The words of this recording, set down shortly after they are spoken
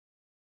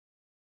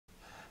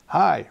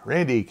Hi,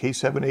 Randy,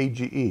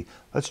 K7AGE.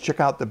 Let's check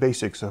out the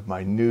basics of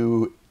my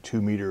new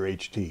 2-meter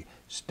HT.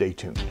 Stay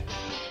tuned.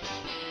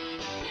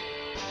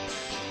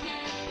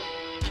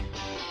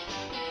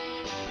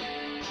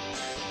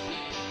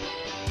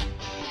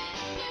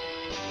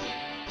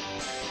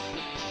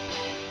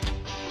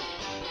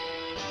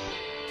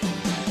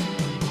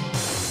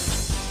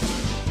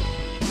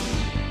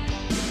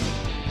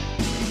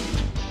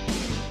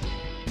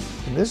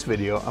 In this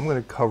video, I'm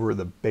going to cover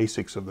the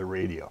basics of the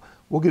radio.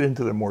 We'll get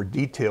into the more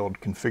detailed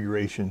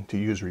configuration to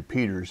use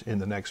repeaters in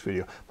the next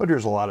video, but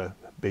there's a lot of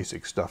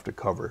basic stuff to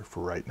cover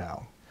for right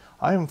now.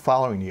 I am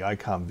following the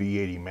Icom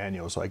V80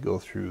 manual as I go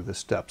through the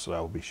steps that I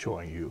will be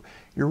showing you.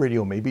 Your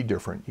radio may be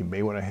different. You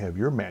may want to have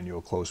your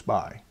manual close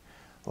by.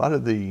 A lot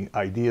of the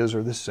ideas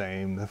are the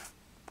same, the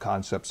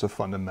concepts, the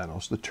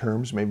fundamentals. The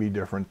terms may be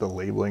different, the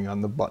labeling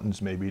on the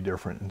buttons may be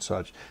different and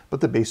such, but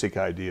the basic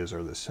ideas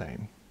are the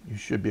same. You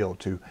should be able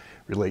to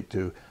relate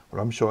to what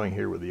I'm showing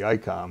here with the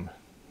Icom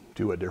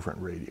to a different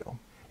radio.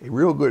 A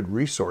real good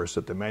resource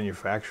that the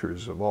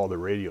manufacturers of all the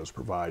radios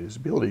provide is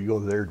the ability to go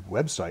to their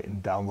website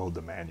and download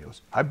the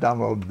manuals. I've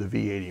downloaded the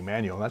V80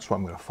 manual, and that's what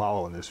I'm going to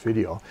follow in this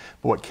video.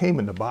 But what came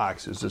in the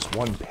box is this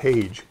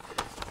one-page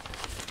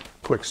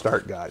quick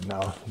start guide.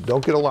 Now,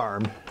 don't get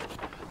alarmed.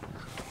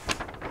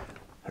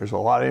 There's a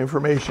lot of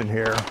information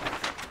here,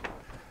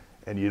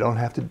 and you don't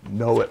have to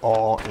know it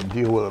all and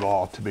deal with it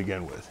all to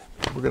begin with.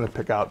 We're going to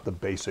pick out the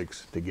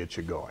basics to get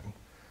you going.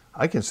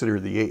 I consider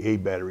the AA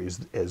batteries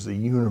as the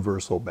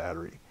universal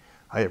battery.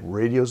 I have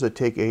radios that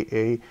take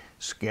AA,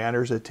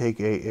 scanners that take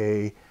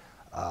AA,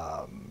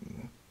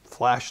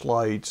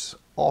 flashlights,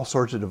 all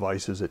sorts of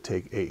devices that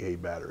take AA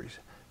batteries.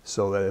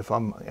 So that if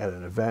I'm at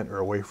an event or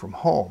away from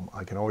home,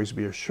 I can always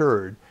be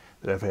assured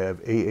that if I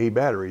have AA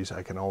batteries,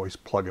 I can always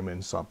plug them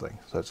in something.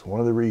 So that's one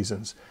of the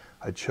reasons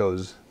I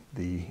chose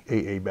the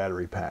AA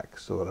battery pack,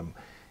 so that I'm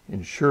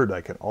ensured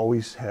I can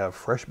always have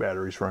fresh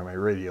batteries for my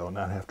radio and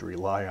not have to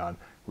rely on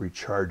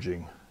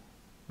recharging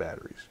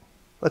batteries.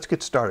 Let's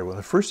get started. One of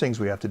the first things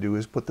we have to do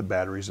is put the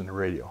batteries in the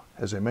radio.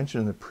 As I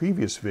mentioned in the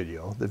previous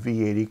video, the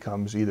V80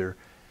 comes either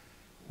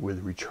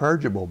with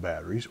rechargeable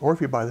batteries, or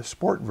if you buy the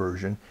Sport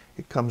version,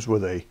 it comes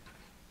with a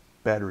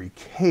battery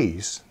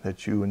case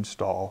that you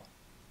install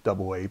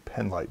AA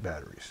penlight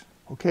batteries.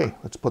 Okay,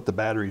 let's put the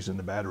batteries in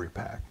the battery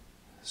pack.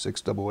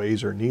 6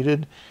 AA's are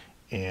needed,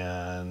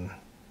 and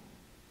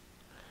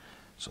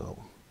so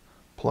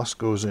plus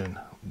goes in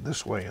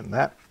this way, and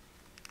that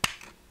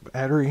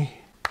battery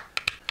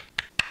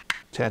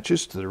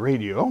attaches to the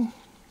radio,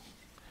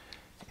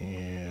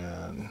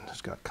 and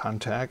it's got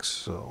contacts,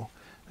 so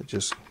it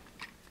just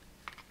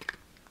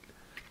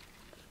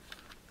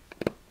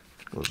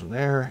goes in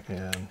there,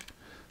 and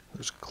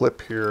there's a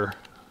clip here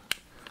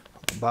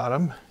on the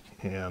bottom,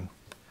 and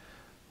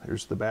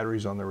there's the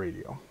batteries on the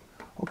radio.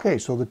 Okay,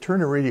 so to turn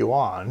the radio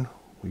on,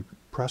 we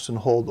press and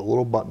hold the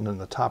little button in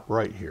the top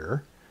right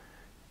here,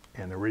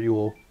 and the radio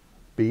will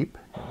beep,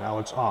 and now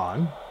it's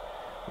on.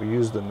 We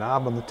use the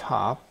knob on the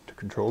top to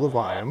control the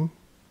volume,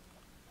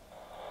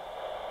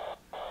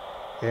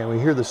 and we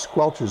hear the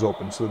squelches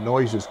open, so the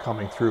noise is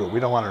coming through. We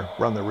don't want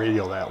to run the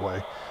radio that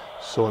way.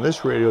 So in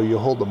this radio, you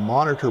hold the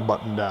monitor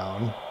button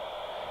down,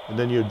 and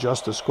then you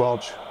adjust the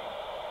squelch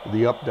with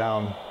the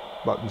up-down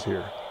buttons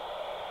here.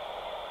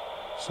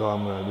 So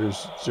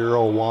there's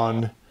 0,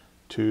 1,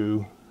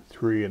 2,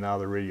 3, and now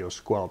the radio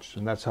squelched,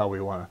 and that's how we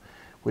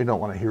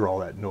don't want to hear all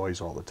that noise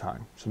all the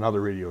time. So now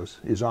the radio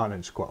is on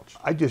and squelch.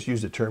 I just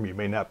used a term you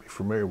may not be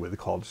familiar with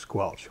called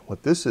squelch.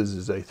 What this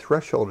is a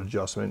threshold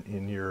adjustment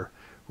in your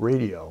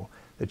radio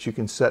that you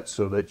can set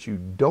so that you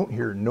don't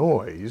hear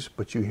noise,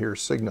 but you hear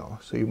signal.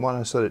 So you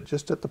want to set it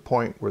just at the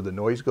point where the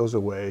noise goes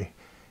away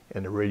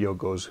and the radio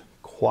goes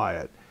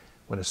quiet.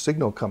 When a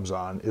signal comes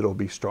on, it'll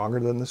be stronger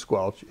than the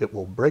squelch. It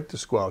will break the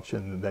squelch,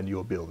 and then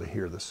you'll be able to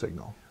hear the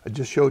signal. I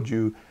just showed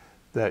you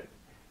that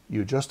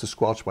you adjust the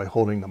squelch by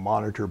holding the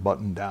monitor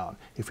button down.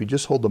 If you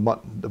just hold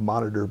the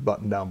monitor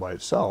button down by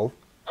itself,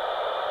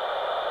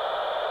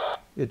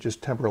 it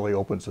just temporarily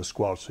opens the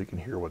squelch so you can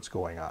hear what's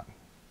going on.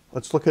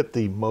 Let's look at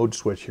the mode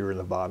switch here in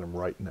the bottom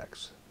right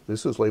next.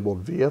 This is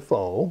labeled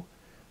VFO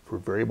for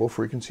variable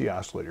frequency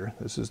oscillator.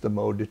 This is the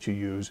mode that you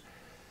use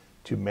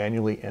to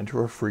manually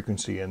enter a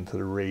frequency into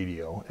the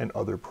radio and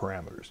other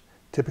parameters.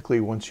 Typically,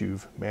 once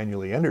you've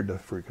manually entered the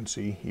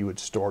frequency, you would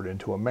store it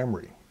into a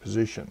memory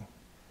position.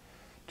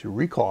 To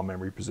recall a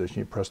memory position,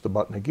 you press the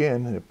button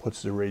again, and it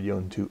puts the radio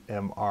into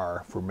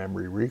MR for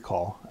memory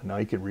recall. And now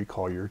you can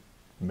recall your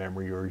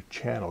memory or your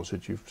channels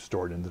that you've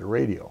stored into the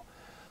radio.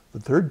 The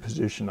third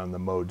position on the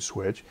mode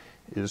switch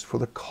is for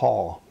the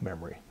call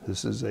memory.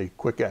 This is a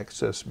quick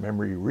access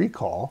memory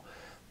recall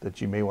that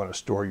you may want to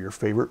store your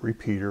favorite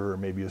repeater or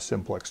maybe a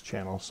simplex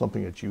channel,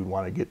 something that you'd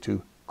want to get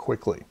to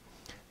quickly.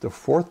 The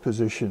fourth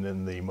position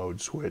in the mode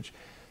switch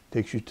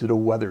takes you to the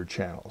weather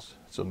channels.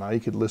 So now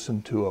you could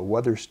listen to a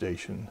weather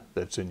station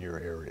that's in your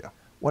area.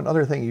 One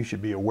other thing you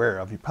should be aware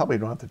of, you probably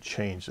don't have to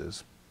change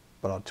this,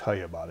 but I'll tell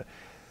you about it.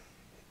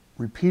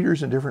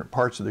 Repeaters in different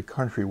parts of the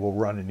country will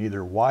run in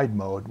either wide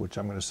mode, which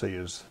I'm going to say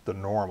is the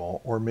normal,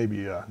 or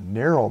maybe a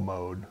narrow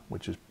mode,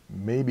 which is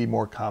maybe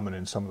more common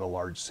in some of the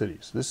large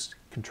cities. This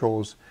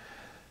controls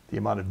the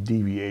amount of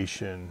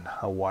deviation,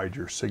 how wide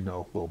your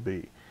signal will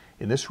be.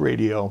 In this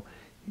radio,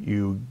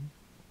 you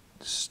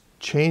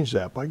change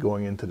that by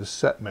going into the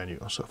set menu.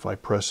 So if I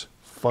press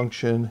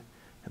function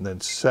and then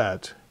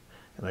set,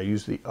 and I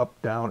use the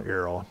up down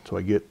arrow so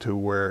I get to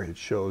where it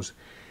shows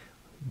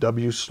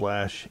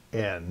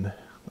W/N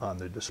on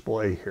the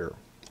display here.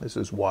 This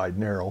is wide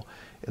narrow,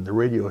 and the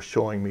radio is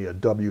showing me a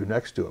W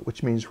next to it,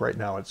 which means right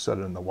now it's set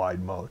in the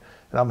wide mode.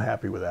 And I'm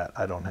happy with that.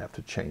 I don't have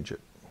to change it.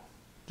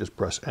 Just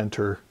press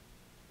enter,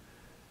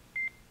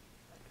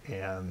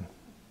 and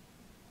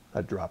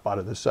I drop out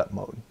of the set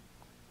mode.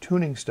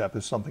 Tuning step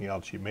is something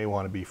else you may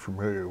want to be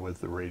familiar with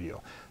the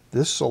radio.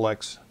 This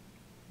selects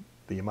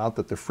the amount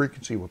that the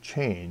frequency will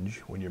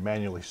change when you're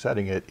manually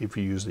setting it if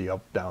you use the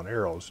up-down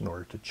arrows in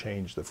order to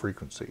change the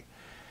frequency.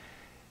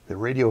 The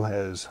radio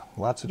has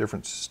lots of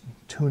different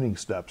tuning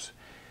steps.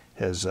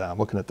 I'm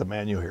looking at the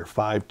manual here,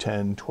 5,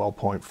 10,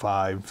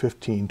 12.5,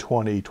 15,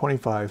 20,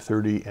 25,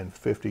 30, and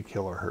 50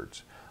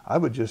 kilohertz. I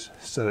would just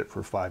set it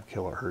for 5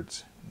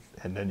 kilohertz,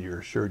 and then you're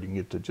assured you can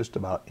get to just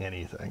about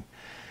anything.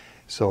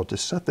 So to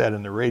set that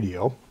in the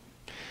radio,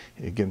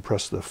 again,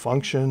 press the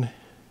function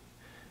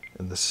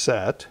and the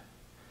set,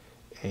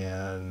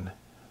 and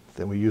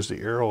then we use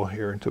the arrow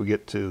here until we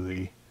get to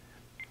the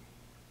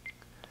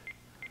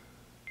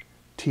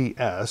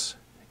TS,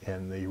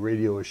 and the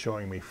radio is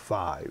showing me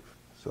 5.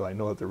 So I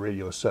know that the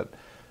radio is set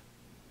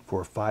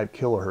for a 5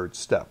 kilohertz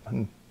step,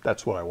 and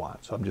that's what I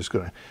want. So I'm just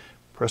going to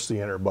press the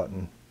enter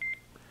button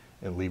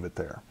and leave it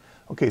there.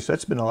 Okay, so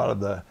that's been a lot of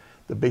the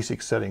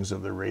basic settings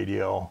of the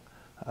radio,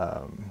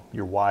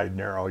 your wide,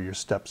 narrow, your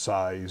step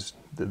size,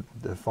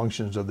 the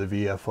functions of the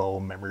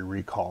VFO, memory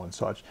recall and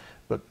such.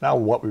 But now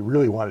what we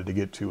really wanted to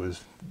get to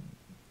is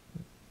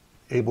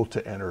able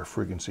to enter a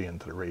frequency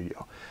into the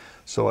radio.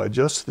 So I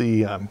press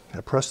the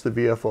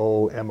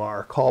VFO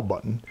MR call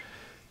button.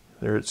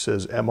 There it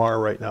says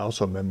MR right now,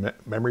 so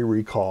memory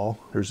recall.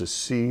 There's a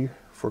C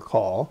for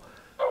call.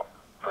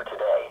 For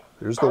today,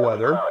 there's the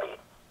weather. Cloudy,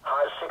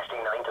 highs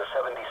 69 to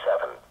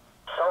 77.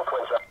 South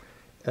winds up.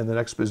 And the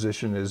next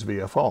position is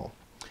VFO.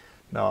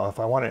 Now, if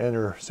I want to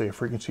enter, say, a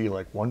frequency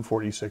like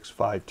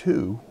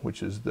 146.52,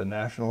 which is the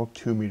national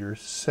 2-meter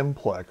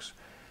simplex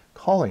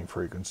calling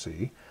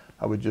frequency,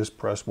 I would just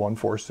press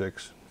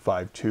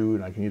 146.52,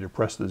 and I can either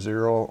press the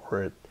 0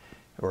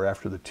 or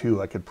after the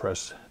 2, I could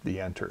press the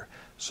enter.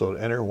 So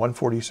to enter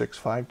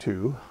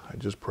 146.52, I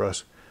just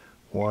press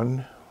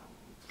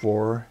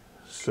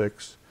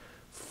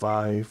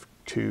 146.52,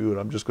 and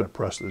I'm just going to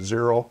press the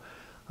 0.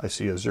 I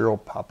see a 0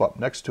 pop up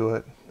next to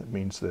it. That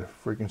means the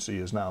frequency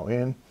is now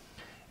in.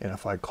 And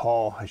if I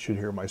call, I should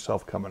hear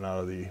myself coming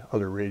out of the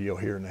other radio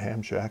here in the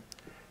ham shack.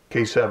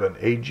 K7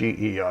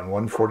 AGE on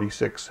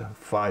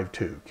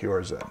 146.52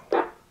 QRZ.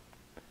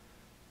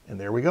 And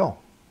there we go.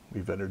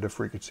 We've entered the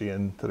frequency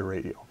into the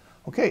radio.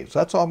 Okay, so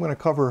that's all I'm going to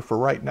cover for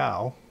right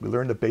now. We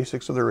learned the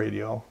basics of the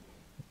radio.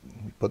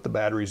 We put the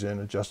batteries in,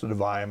 adjusted the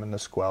volume and the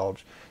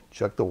squelch,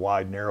 checked the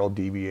wide, narrow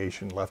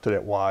deviation, left it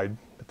at wide.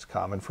 It's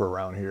common for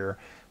around here.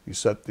 We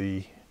set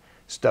the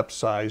step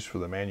size for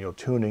the manual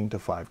tuning to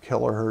 5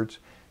 kilohertz.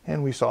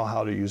 And we saw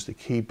how to use the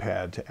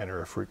keypad to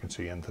enter a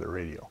frequency into the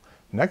radio.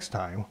 Next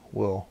time,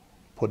 we'll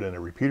put in a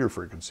repeater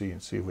frequency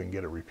and see if we can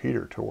get a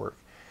repeater to work.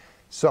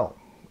 So,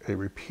 a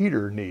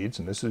repeater needs,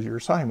 and this is your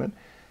assignment,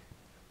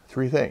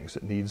 3 things.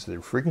 It needs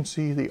the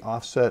frequency, the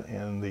offset,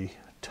 and the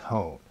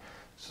tone.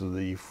 So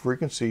the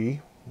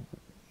frequency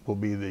will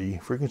be the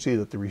frequency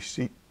that the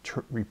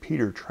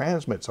repeater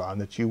transmits on,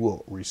 that you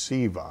will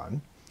receive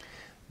on.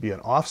 Be an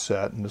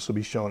offset, and this will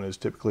be shown as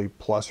typically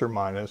plus or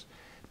minus.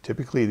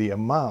 Typically, the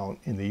amount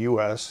in the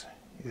U.S.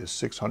 is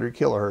 600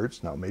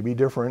 kilohertz. Now, it may be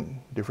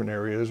different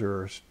areas,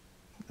 or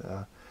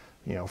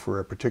for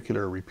a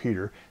particular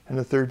repeater. And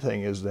the third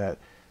thing is that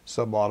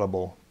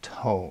subaudible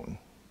tone.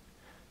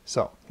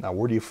 So, now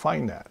where do you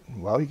find that?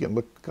 Well, you can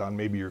look on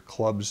maybe your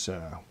club's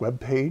web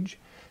page.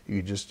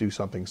 You can just do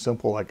something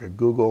simple like a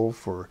Google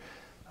for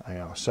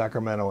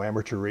Sacramento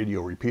amateur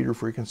radio repeater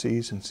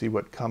frequencies and see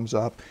what comes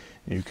up.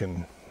 You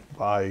can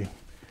buy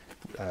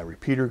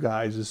repeater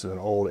guides. This is an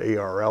old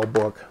ARL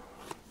book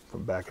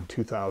from back in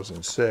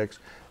 2006,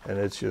 and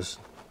it's just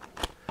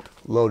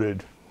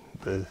loaded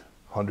with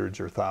hundreds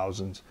or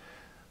thousands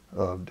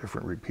of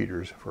different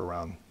repeaters for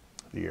around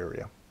the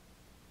area.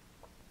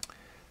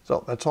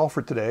 So that's all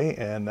for today,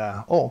 and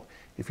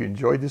if you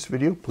enjoyed this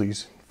video,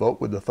 please vote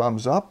with the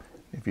thumbs up.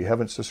 If you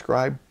haven't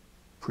subscribed,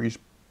 please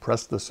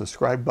press the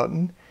subscribe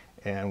button,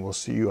 and we'll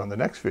see you on the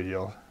next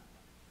video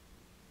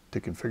to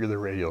configure the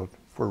radio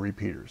for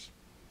repeaters.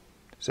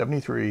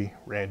 73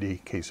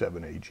 Randy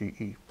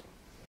K7AGE.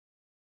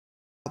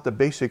 The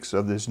basics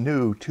of this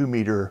new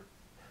 2-meter.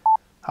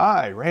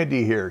 Hi,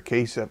 Randy here,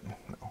 K7.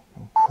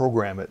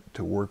 Program it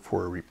to work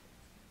for a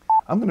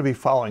I'm going to be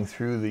following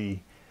through the.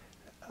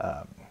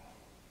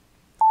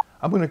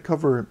 I'm going to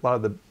cover a lot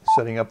of the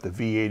setting up the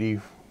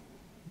V80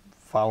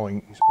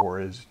 following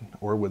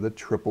or with a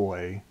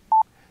AAA.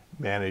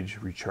 Manage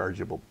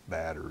rechargeable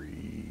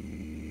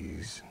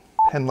batteries.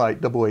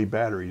 Penlight AA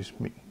batteries.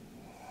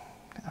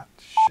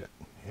 Shit.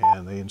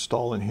 And they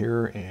install in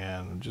here,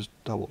 and I'm just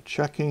double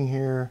checking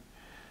here.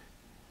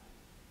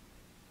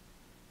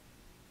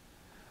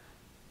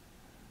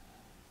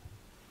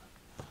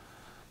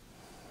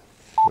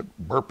 Quit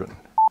burping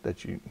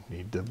that you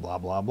need to blah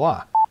blah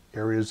blah.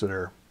 Areas that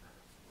are